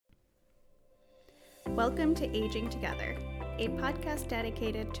Welcome to Aging Together, a podcast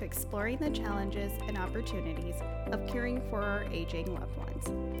dedicated to exploring the challenges and opportunities of caring for our aging loved ones.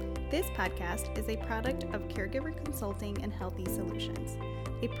 This podcast is a product of Caregiver Consulting and Healthy Solutions,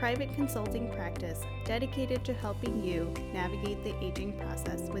 a private consulting practice dedicated to helping you navigate the aging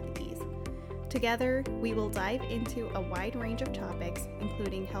process with ease. Together, we will dive into a wide range of topics,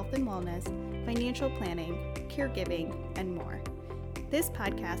 including health and wellness, financial planning, caregiving, and more. This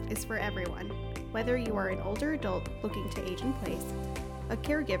podcast is for everyone, whether you are an older adult looking to age in place, a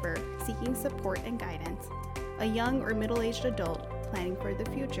caregiver seeking support and guidance, a young or middle-aged adult planning for the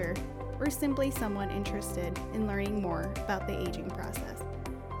future, or simply someone interested in learning more about the aging process.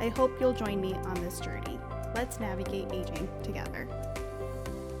 I hope you'll join me on this journey. Let's navigate aging together.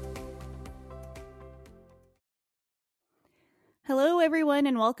 Hello, everyone,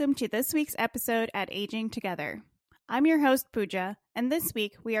 and welcome to this week's episode at Aging Together. I'm your host, Pooja, and this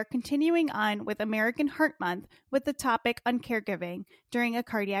week we are continuing on with American Heart Month with the topic on caregiving during a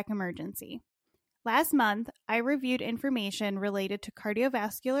cardiac emergency. Last month, I reviewed information related to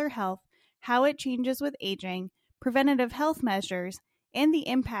cardiovascular health, how it changes with aging, preventative health measures, and the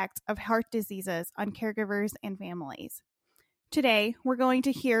impact of heart diseases on caregivers and families. Today, we're going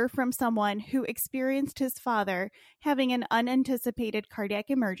to hear from someone who experienced his father having an unanticipated cardiac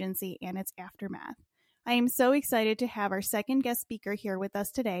emergency and its aftermath. I am so excited to have our second guest speaker here with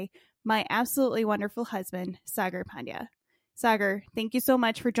us today, my absolutely wonderful husband, Sagar Pandya. Sagar, thank you so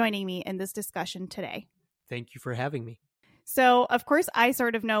much for joining me in this discussion today. Thank you for having me. So, of course, I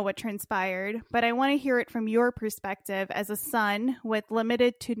sort of know what transpired, but I want to hear it from your perspective as a son with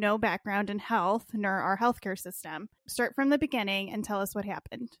limited to no background in health nor our healthcare system. Start from the beginning and tell us what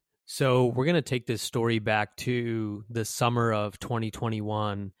happened. So we're going to take this story back to the summer of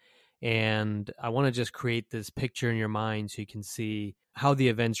 2021, and I want to just create this picture in your mind so you can see how the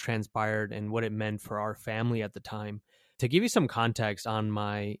events transpired and what it meant for our family at the time. To give you some context on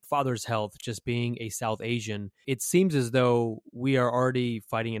my father's health, just being a South Asian, it seems as though we are already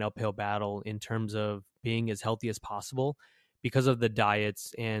fighting an uphill battle in terms of being as healthy as possible because of the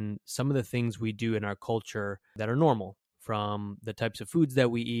diets and some of the things we do in our culture that are normal, from the types of foods that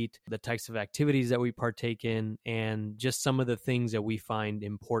we eat, the types of activities that we partake in, and just some of the things that we find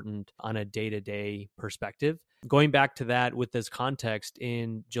important on a day-to-day perspective. Going back to that with this context,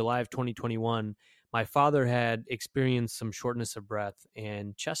 in July of 2021, my father had experienced some shortness of breath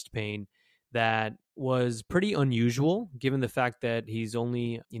and chest pain that was pretty unusual given the fact that he's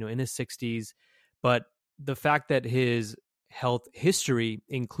only, in his 60s, but the fact that his health history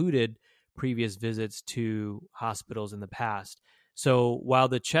included previous visits to hospitals in the past. So while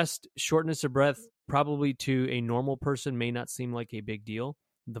the chest shortness of breath probably to a normal person may not seem like a big deal,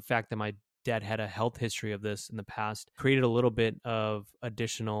 the fact that my dad had a health history of this in the past created a little bit of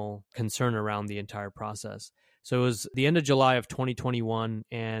additional concern around the entire process. So it was the end of July of 2021,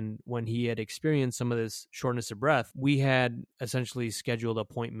 and when he had experienced some of this shortness of breath, we had essentially scheduled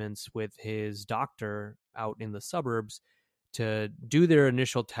appointments with his doctor out in the suburbs to do their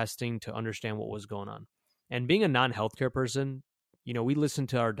initial testing to understand what was going on. And being a non-healthcare person, we listen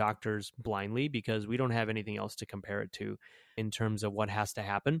to our doctors blindly because we don't have anything else to compare it to in terms of what has to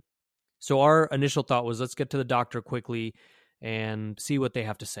happen. So our initial thought was, let's get to the doctor quickly and see what they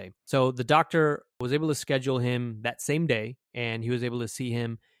have to say. So the doctor was able to schedule him that same day, and he was able to see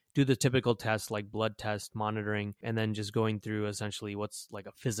him do the typical tests like blood test, monitoring, and then just going through essentially what's like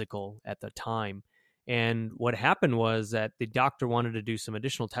a physical at the time. And what happened was that the doctor wanted to do some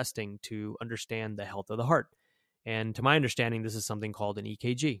additional testing to understand the health of the heart. And to my understanding, this is something called an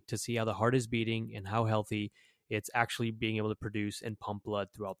EKG, to see how the heart is beating and how healthy it's actually being able to produce and pump blood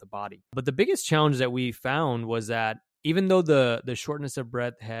throughout the body. But the biggest challenge that we found was that even though the shortness of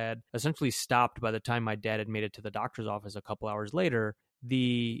breath had essentially stopped by the time my dad had made it to the doctor's office a couple hours later,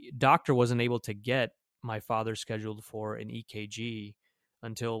 the doctor wasn't able to get my father scheduled for an EKG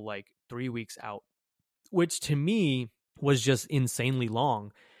until like 3 weeks out, which to me was just insanely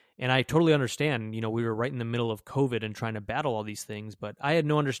long. And I totally understand, we were right in the middle of COVID and trying to battle all these things, but I had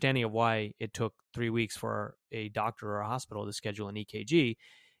no understanding of why it took 3 weeks for a doctor or a hospital to schedule an EKG.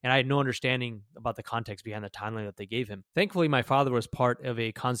 And I had no understanding about the context behind the timeline that they gave him. Thankfully, my father was part of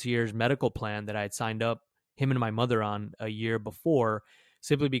a concierge medical plan that I had signed up him and my mother on a year before,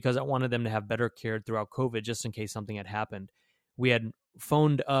 simply because I wanted them to have better care throughout COVID, just in case something had happened. We had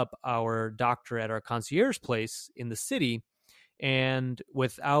phoned up our doctor at our concierge place in the city, and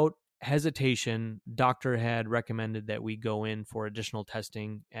without hesitation, doctor had recommended that we go in for additional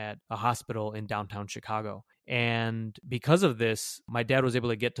testing at a hospital in downtown Chicago. And because of this, my dad was able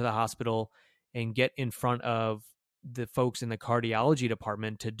to get to the hospital and get in front of the folks in the cardiology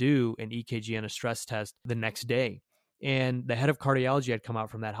department to do an EKG and a stress test the next day. And the head of cardiology had come out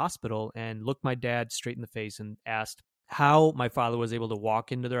from that hospital and looked my dad straight in the face and asked how my father was able to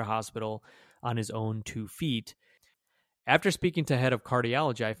walk into their hospital on his own 2 feet. After speaking to head of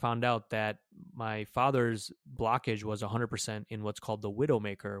cardiology, I found out that my father's blockage was 100% in what's called the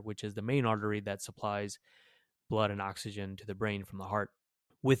widowmaker, which is the main artery that supplies blood and oxygen to the brain from the heart.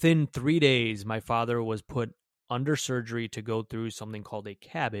 Within 3 days, my father was put under surgery to go through something called a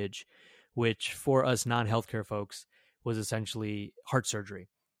CABG, which for us non-healthcare folks was essentially heart surgery.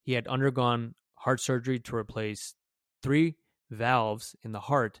 He had undergone heart surgery to replace 3 valves in the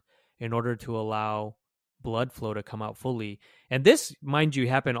heart in order to allow blood flow to come out fully. And this, mind you,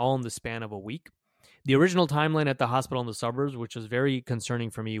 happened all in the span of a week. The original timeline at the hospital in the suburbs, which was very concerning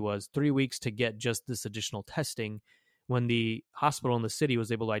for me, was 3 weeks to get just this additional testing, when the hospital in the city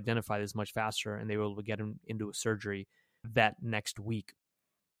was able to identify this much faster and they were able to get him into a surgery that next week.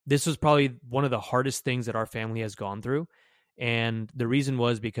 This was probably one of the hardest things that our family has gone through. And the reason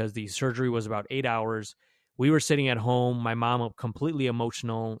was because the surgery was about 8 hours. We were sitting at home, my mom completely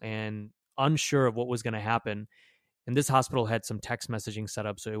emotional and unsure of what was going to happen. And this hospital had some text messaging set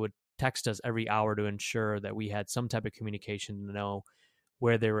up, so it would text us every hour to ensure that we had some type of communication to know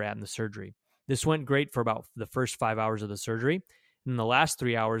where they were at in the surgery. This went great for about the first 5 hours of the surgery. And in the last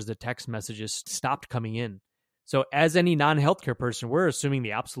 3 hours, the text messages stopped coming in. So as any non-healthcare person, we're assuming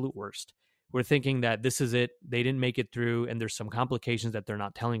the absolute worst. We're thinking that this is it. They didn't make it through, and there's some complications that they're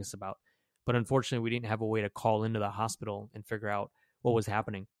not telling us about. But unfortunately, we didn't have a way to call into the hospital and figure out what was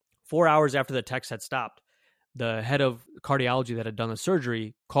happening. 4 hours after the text had stopped, the head of cardiology that had done the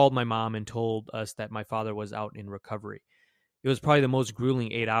surgery called my mom and told us that my father was out in recovery. It was probably the most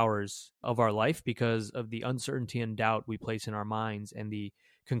grueling 8 hours of our life because of the uncertainty and doubt we place in our minds and the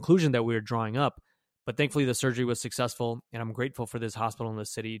conclusion that we were drawing up. But thankfully, the surgery was successful, and I'm grateful for this hospital in the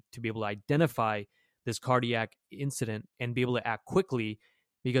city to be able to identify this cardiac incident and be able to act quickly,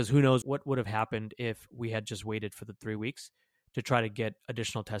 because who knows what would have happened if we had just waited for the 3 weeks to try to get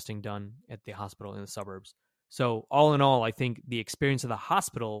additional testing done at the hospital in the suburbs. So all in all, I think the experience of the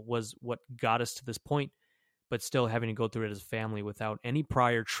hospital was what got us to this point, but still having to go through it as a family without any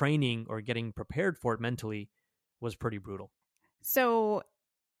prior training or getting prepared for it mentally was pretty brutal. So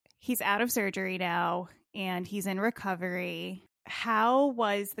he's out of surgery now and he's in recovery. How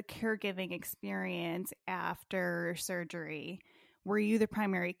was the caregiving experience after surgery? Were you the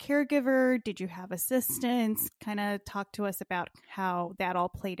primary caregiver? Did you have assistants? Kind of talk to us about how that all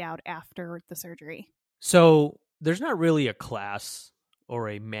played out after the surgery. So there's not really a class or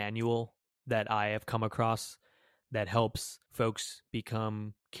a manual that I have come across that helps folks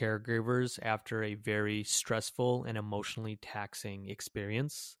become caregivers after a very stressful and emotionally taxing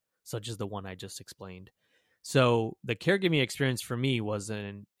experience, such as the one I just explained. So the caregiving experience for me was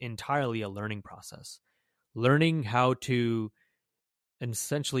entirely a learning process, learning how to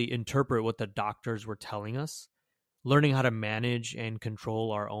essentially interpret what the doctors were telling us, learning how to manage and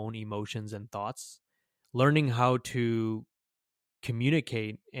control our own emotions and thoughts, learning how to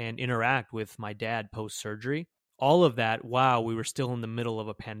communicate and interact with my dad post-surgery. All of that while we were still in the middle of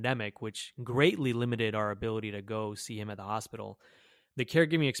a pandemic, which greatly limited our ability to go see him at the hospital. The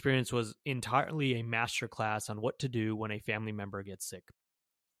caregiving experience was entirely a masterclass on what to do when a family member gets sick.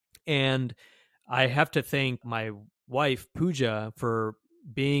 And I have to thank my wife, Pooja, for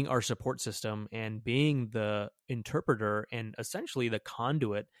being our support system and being the interpreter and essentially the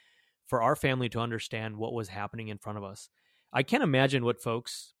conduit for our family to understand what was happening in front of us. I can't imagine what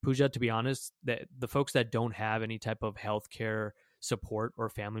folks, Pooja, to be honest, that the folks that don't have any type of healthcare support or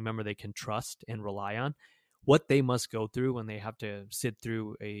family member they can trust and rely on, what they must go through when they have to sit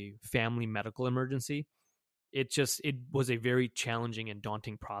through a family medical emergency. It was a very challenging and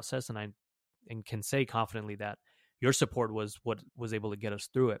daunting process. And I can say confidently that your support was what was able to get us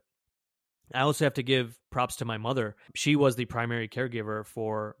through it. I also have to give props to my mother. She was the primary caregiver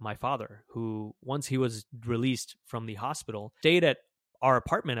for my father, who, once he was released from the hospital, stayed at our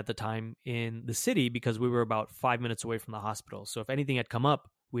apartment at the time in the city because we were about 5 minutes away from the hospital. So if anything had come up,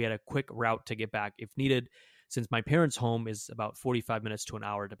 we had a quick route to get back if needed, since my parents' home is about 45 minutes to an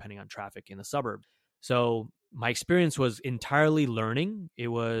hour, depending on traffic in the suburbs. So my experience was entirely learning. It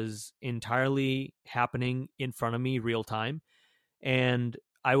was entirely happening in front of me real time. And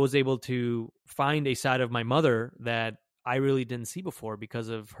I was able to find a side of my mother that I really didn't see before because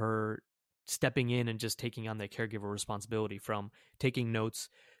of her stepping in and just taking on the caregiver responsibility, from taking notes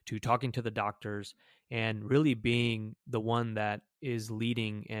to talking to the doctors and really being the one that is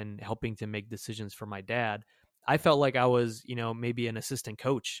leading and helping to make decisions for my dad. I felt like I was, maybe an assistant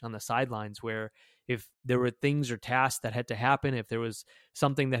coach on the sidelines, where if there were things or tasks that had to happen, if there was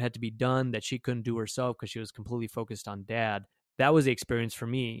something that had to be done that she couldn't do herself because she was completely focused on dad. That was the experience for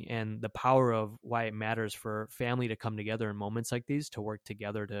me, and the power of why it matters for family to come together in moments like these, to work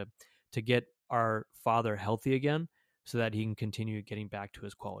together to get our father healthy again so that he can continue getting back to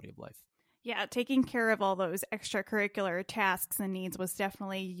his quality of life. Yeah, taking care of all those extracurricular tasks and needs was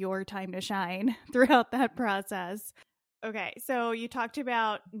definitely your time to shine throughout that process. Okay, so you talked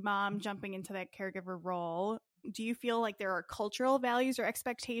about mom jumping into that caregiver role. Do you feel like there are cultural values or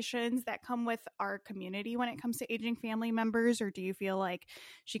expectations that come with our community when it comes to aging family members? Or do you feel like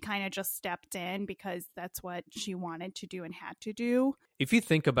she kind of just stepped in because that's what she wanted to do and had to do? If you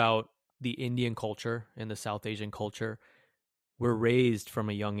think about the Indian culture and the South Asian culture, we're raised from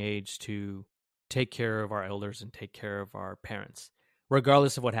a young age to take care of our elders and take care of our parents,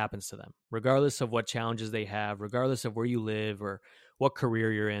 regardless of what happens to them, regardless of what challenges they have, regardless of where you live or what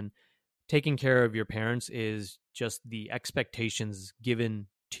career you're in. Taking care of your parents is just the expectations given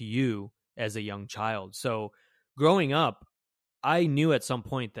to you as a young child. So growing up, I knew at some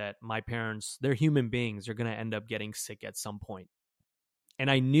point that my parents, they're human beings, are going to end up getting sick at some point.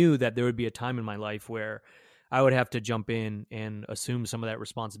 And I knew that there would be a time in my life where I would have to jump in and assume some of that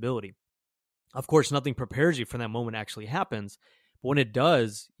responsibility. Of course, nothing prepares you for that moment actually happens. But when it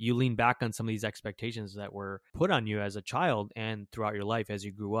does, you lean back on some of these expectations that were put on you as a child and throughout your life as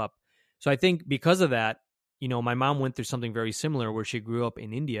you grew up. So I think because of that, my mom went through something very similar where she grew up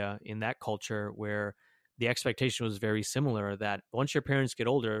in India, in that culture where the expectation was very similar, that once your parents get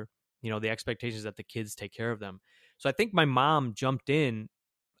older, the expectation is that the kids take care of them. So I think my mom jumped in,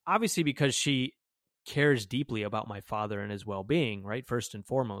 obviously because she cares deeply about my father and his well-being, right? First and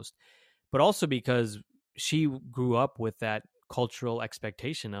foremost, but also because she grew up with that cultural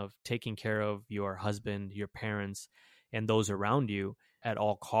expectation of taking care of your husband, your parents, and those around you at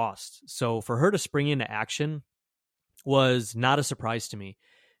all costs. So for her to spring into action was not a surprise to me.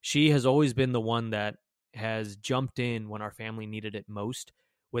 She has always been the one that has jumped in when our family needed it most,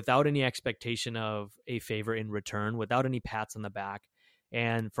 without any expectation of a favor in return, without any pats on the back.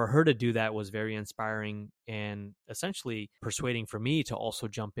 And for her to do that was very inspiring and essentially persuading for me to also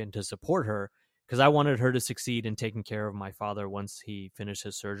jump in to support her, because I wanted her to succeed in taking care of my father once he finished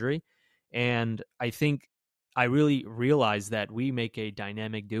his surgery. And I think I really realized that we make a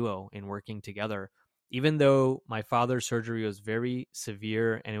dynamic duo in working together. Even though my father's surgery was very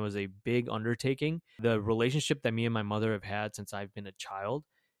severe and it was a big undertaking, the relationship that me and my mother have had since I've been a child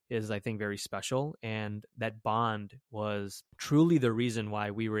is, I think, very special. And that bond was truly the reason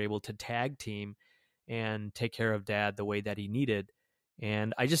why we were able to tag team and take care of dad the way that he needed.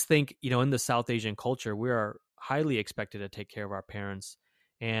 And I just think, in the South Asian culture, we are highly expected to take care of our parents.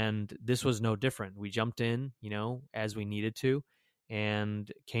 And this was no different. We jumped in, as we needed to,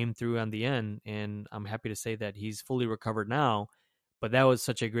 and came through on the end. And I'm happy to say that he's fully recovered now. But that was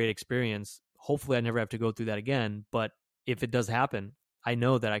such a great experience. Hopefully I never have to go through that again. But if it does happen, I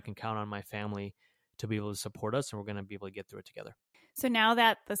know that I can count on my family to be able to support us, and we're going to be able to get through it together. So now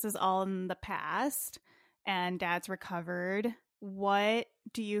that this is all in the past and dad's recovered, what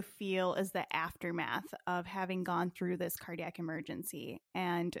do you feel is the aftermath of having gone through this cardiac emergency?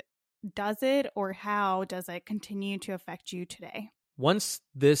 And does it, or how does it continue to affect you today? Once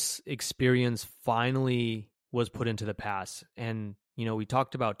this experience finally was put into the past, and, we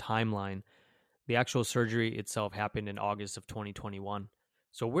talked about timeline, the actual surgery itself happened in August of 2021.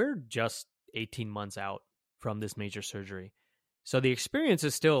 So we're just 18 months out from this major surgery. So the experience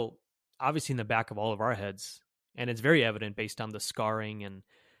is still obviously in the back of all of our heads. And it's very evident based on the scarring and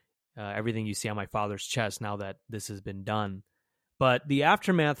everything you see on my father's chest now that this has been done. But the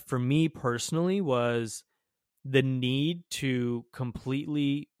aftermath for me personally was the need to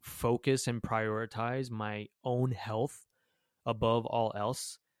completely focus and prioritize my own health above all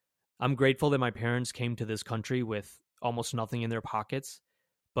else. I'm grateful that my parents came to this country with almost nothing in their pockets,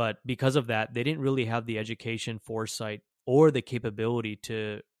 but because of that, they didn't really have the education, foresight, or the capability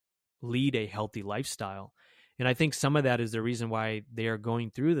to lead a healthy lifestyle. And I think some of that is the reason why they are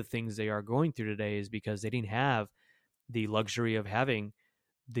going through the things they are going through today, is because they didn't have the luxury of having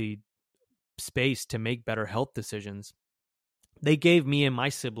the space to make better health decisions. They gave me and my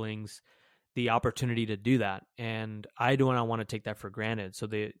siblings the opportunity to do that. And I do not want to take that for granted. So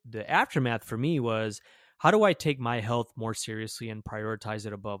the aftermath for me was, how do I take my health more seriously and prioritize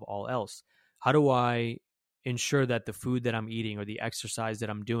it above all else? How do I ensure that the food that I'm eating or the exercise that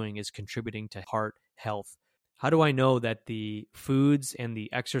I'm doing is contributing to heart health? How do I know that the foods and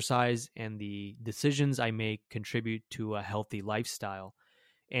the exercise and the decisions I make contribute to a healthy lifestyle?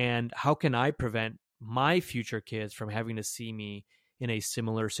 And how can I prevent my future kids from having to see me in a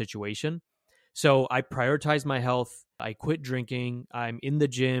similar situation? So I prioritize my health. I quit drinking. I'm in the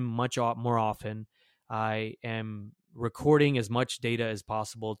gym much more often. I am recording as much data as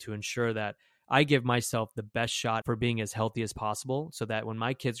possible to ensure that I give myself the best shot for being as healthy as possible so that when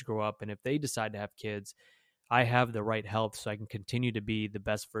my kids grow up and if they decide to have kids, I have the right health so I can continue to be the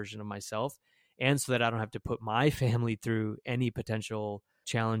best version of myself and so that I don't have to put my family through any potential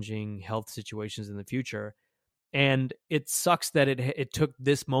challenging health situations in the future. And it sucks that it took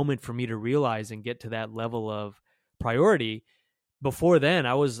this moment for me to realize and get to that level of priority. Before then,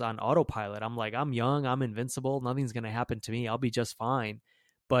 I was on autopilot. I'm like, I'm young, I'm invincible, nothing's going to happen to me. I'll be just fine.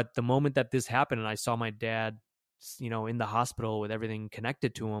 But the moment that this happened and I saw my dad, in the hospital with everything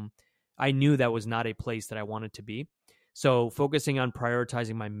connected to him, I knew that was not a place that I wanted to be. So focusing on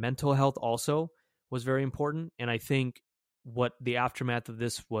prioritizing my mental health also was very important. And I think what the aftermath of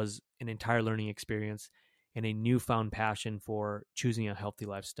this was an entire learning experience and a newfound passion for choosing a healthy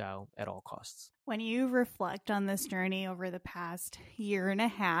lifestyle at all costs. When you reflect on this journey over the past year and a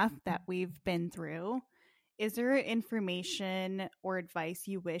half that we've been through, is there information or advice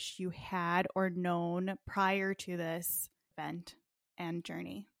you wish you had or known prior to this event and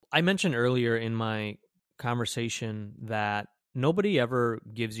journey? I mentioned earlier in my conversation that nobody ever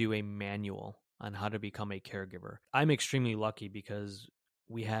gives you a manual on how to become a caregiver. I'm extremely lucky because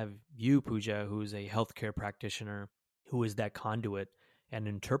we have you, Pooja, who's a healthcare practitioner, who is that conduit and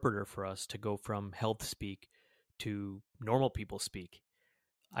interpreter for us to go from health speak to normal people speak.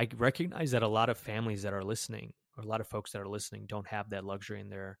 I recognize that a lot of families that are listening, or a lot of folks that are listening, don't have that luxury in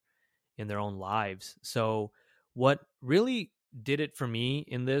their own lives. So what really did it for me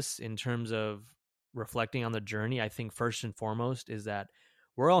in this, in terms of reflecting on the journey, I think first and foremost is that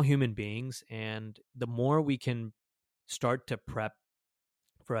we're all human beings, and the more we can start to prep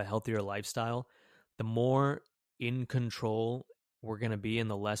for a healthier lifestyle, the more in control we're going to be and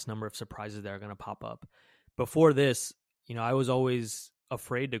the less number of surprises that are going to pop up. Before this, I was always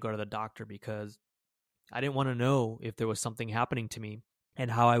afraid to go to the doctor because I didn't want to know if there was something happening to me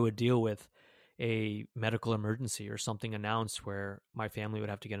and how I would deal with a medical emergency or something announced where my family would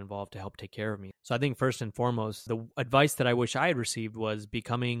have to get involved to help take care of me. So I think first and foremost, the advice that I wish I had received was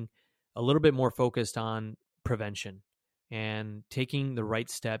becoming a little bit more focused on prevention and taking the right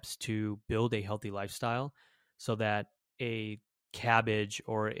steps to build a healthy lifestyle so that a cabbage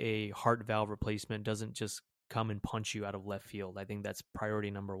or a heart valve replacement doesn't just come and punch you out of left field. I think that's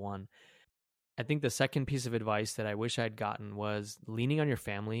priority number one. I think the second piece of advice that I wish I'd gotten was leaning on your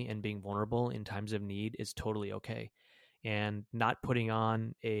family and being vulnerable in times of need is totally okay. And not putting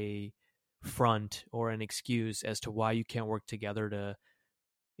on a front or an excuse as to why you can't work together to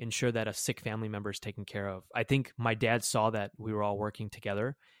ensure that a sick family member is taken care of. I think my dad saw that we were all working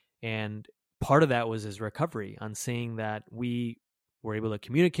together, and part of that was his recovery on seeing that we were able to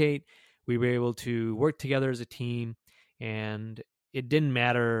communicate, we were able to work together as a team, and it didn't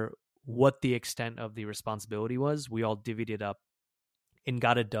matter what the extent of the responsibility was. We all divvied it up and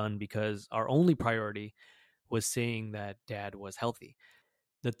got it done because our only priority was seeing that dad was healthy.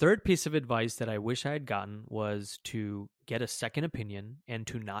 The third piece of advice that I wish I had gotten was to get a second opinion and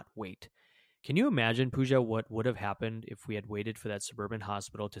to not wait. Can you imagine, Pooja, what would have happened if we had waited for that suburban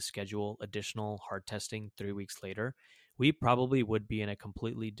hospital to schedule additional heart testing 3 weeks later? We probably would be in a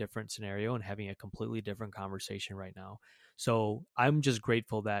completely different scenario and having a completely different conversation right now. So I'm just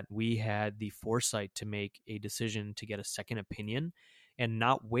grateful that we had the foresight to make a decision to get a second opinion and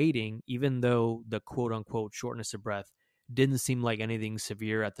not waiting, even though the quote unquote shortness of breath didn't seem like anything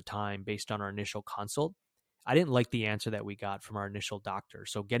severe at the time based on our initial consult. I didn't like the answer that we got from our initial doctor.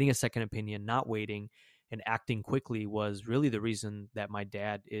 So getting a second opinion, not waiting, and acting quickly was really the reason that my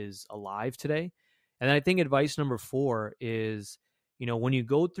dad is alive today. And I think advice number 4 is, when you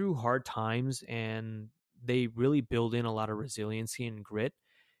go through hard times and they really build in a lot of resiliency and grit,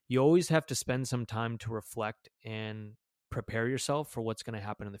 you always have to spend some time to reflect and prepare yourself for what's going to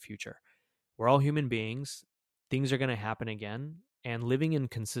happen in the future. We're all human beings. Things are going to happen again. And living in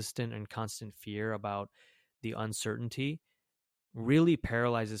consistent and constant fear about the uncertainty really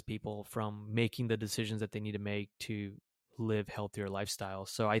paralyzes people from making the decisions that they need to make to live healthier lifestyles.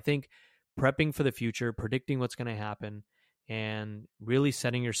 So I think prepping for the future, predicting what's going to happen, and really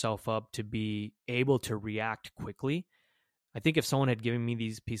setting yourself up to be able to react quickly. I think if someone had given me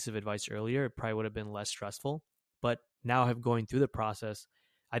these pieces of advice earlier, it probably would have been less stressful. But now have going through the process,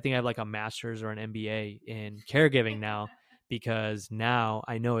 I think I have like a master's or an MBA in caregiving now, because now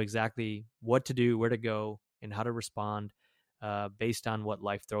I know exactly what to do, where to go, and how to respond based on what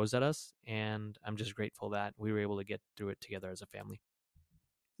life throws at us. And I'm just grateful that we were able to get through it together as a family.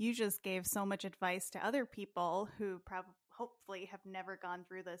 You just gave so much advice to other people who hopefully have never gone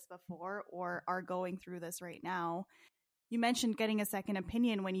through this before or are going through this right now. You mentioned getting a second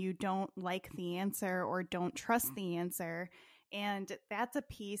opinion when you don't like the answer or don't trust the answer. And that's a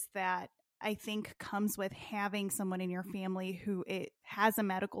piece that I think comes with having someone in your family who has a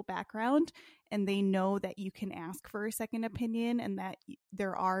medical background and they know that you can ask for a second opinion and that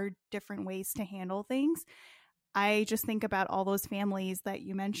there are different ways to handle things. I just think about all those families that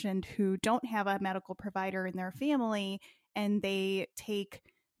you mentioned who don't have a medical provider in their family and they take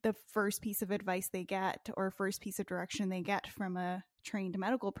the first piece of advice they get or first piece of direction they get from a trained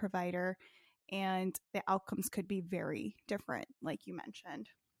medical provider, and the outcomes could be very different, like you mentioned.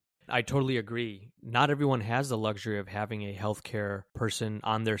 I totally agree. Not everyone has the luxury of having a healthcare person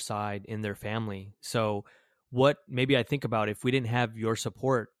on their side in their family. So what maybe I think about if we didn't have your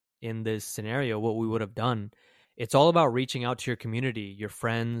support in this scenario, what we would have done, it's all about reaching out to your community, your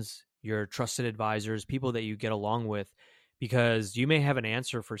friends, your trusted advisors, people that you get along with, because you may have an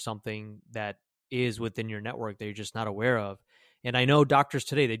answer for something that is within your network that you're just not aware of. And I know doctors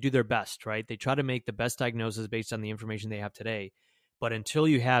today, they do their best, right? They try to make the best diagnosis based on the information they have today. But until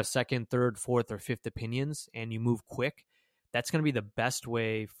you have second, third, fourth, or fifth opinions and you move quick, that's going to be the best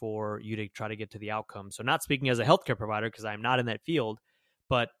way for you to try to get to the outcome. So not speaking as a healthcare provider, because I'm not in that field,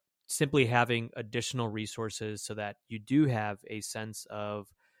 but simply having additional resources so that you do have a sense of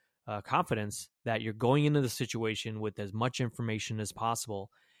confidence that you're going into the situation with as much information as possible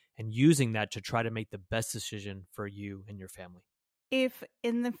and using that to try to make the best decision for you and your family. If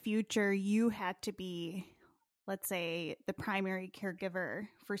in the future you had to be, let's say, the primary caregiver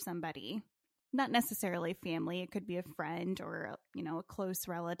for somebody, not necessarily family, it could be a friend or, a close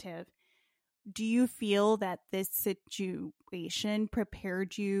relative, do you feel that this situation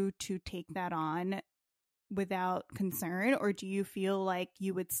prepared you to take that on without concern, or do you feel like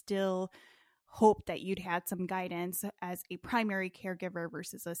you would still hope that you'd had some guidance as a primary caregiver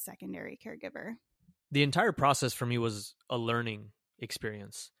versus a secondary caregiver? The entire process for me was a learning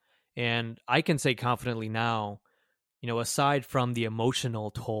experience. And I can say confidently now, aside from the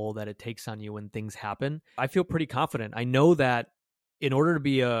emotional toll that it takes on you when things happen, I feel pretty confident. I know that in order to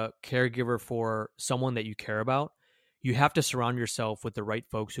be a caregiver for someone that you care about, you have to surround yourself with the right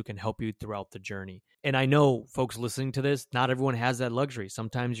folks who can help you throughout the journey. And I know folks listening to this, not everyone has that luxury.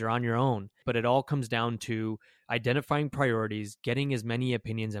 Sometimes you're on your own, but it all comes down to identifying priorities, getting as many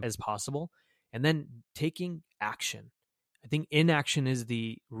opinions as possible, and then taking action. I think inaction is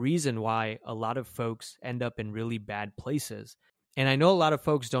the reason why a lot of folks end up in really bad places. And I know a lot of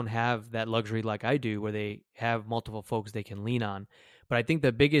folks don't have that luxury like I do, where they have multiple folks they can lean on. But I think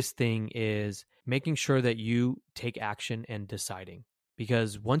the biggest thing is making sure that you take action and deciding.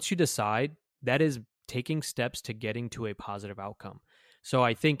 Because once you decide, that is taking steps to getting to a positive outcome. So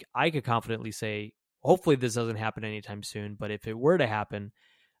I think I could confidently say, hopefully this doesn't happen anytime soon, but if it were to happen,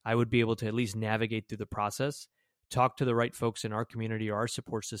 I would be able to at least navigate through the process, talk to the right folks in our community or our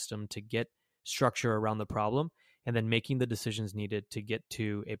support system to get structure around the problem, and then making the decisions needed to get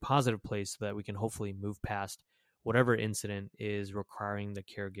to a positive place so that we can hopefully move past whatever incident is requiring the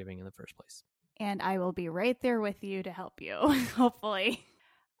caregiving in the first place. And I will be right there with you to help you, hopefully.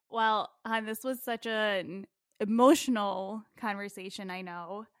 Well, this was such an emotional conversation, I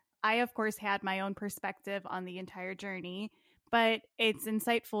know. I, of course, had my own perspective on the entire journey, but it's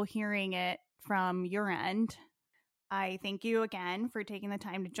insightful hearing it from your end. I thank you again for taking the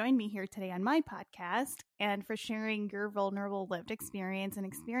time to join me here today on my podcast and for sharing your vulnerable lived experience and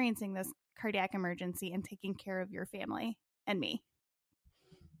experiencing this cardiac emergency and taking care of your family and me.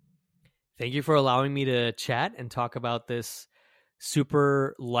 Thank you for allowing me to chat and talk about this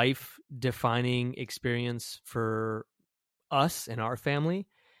super life-defining experience for us and our family.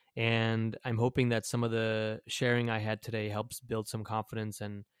 And I'm hoping that some of the sharing I had today helps build some confidence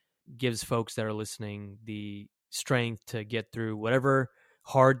and gives folks that are listening the strength to get through whatever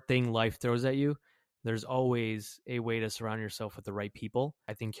hard thing life throws at you. There's always a way to surround yourself with the right people.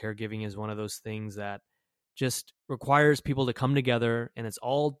 I think caregiving is one of those things that just requires people to come together, and it's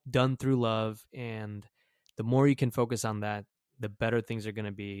all done through love. And the more you can focus on that, the better things are going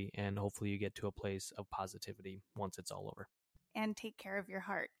to be. And hopefully you get to a place of positivity once it's all over. And take care of your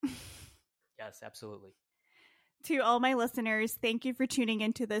heart. Yes, absolutely. To all my listeners, thank you for tuning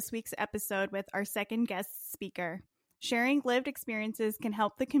into this week's episode with our second guest speaker. Sharing lived experiences can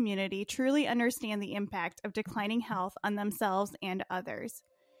help the community truly understand the impact of declining health on themselves and others.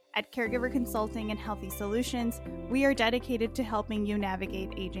 At Caregiver Consulting and Healthy Solutions, we are dedicated to helping you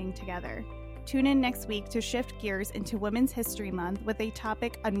navigate aging together. Tune in next week to shift gears into Women's History Month with a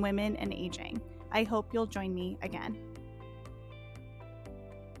topic on women and aging. I hope you'll join me again.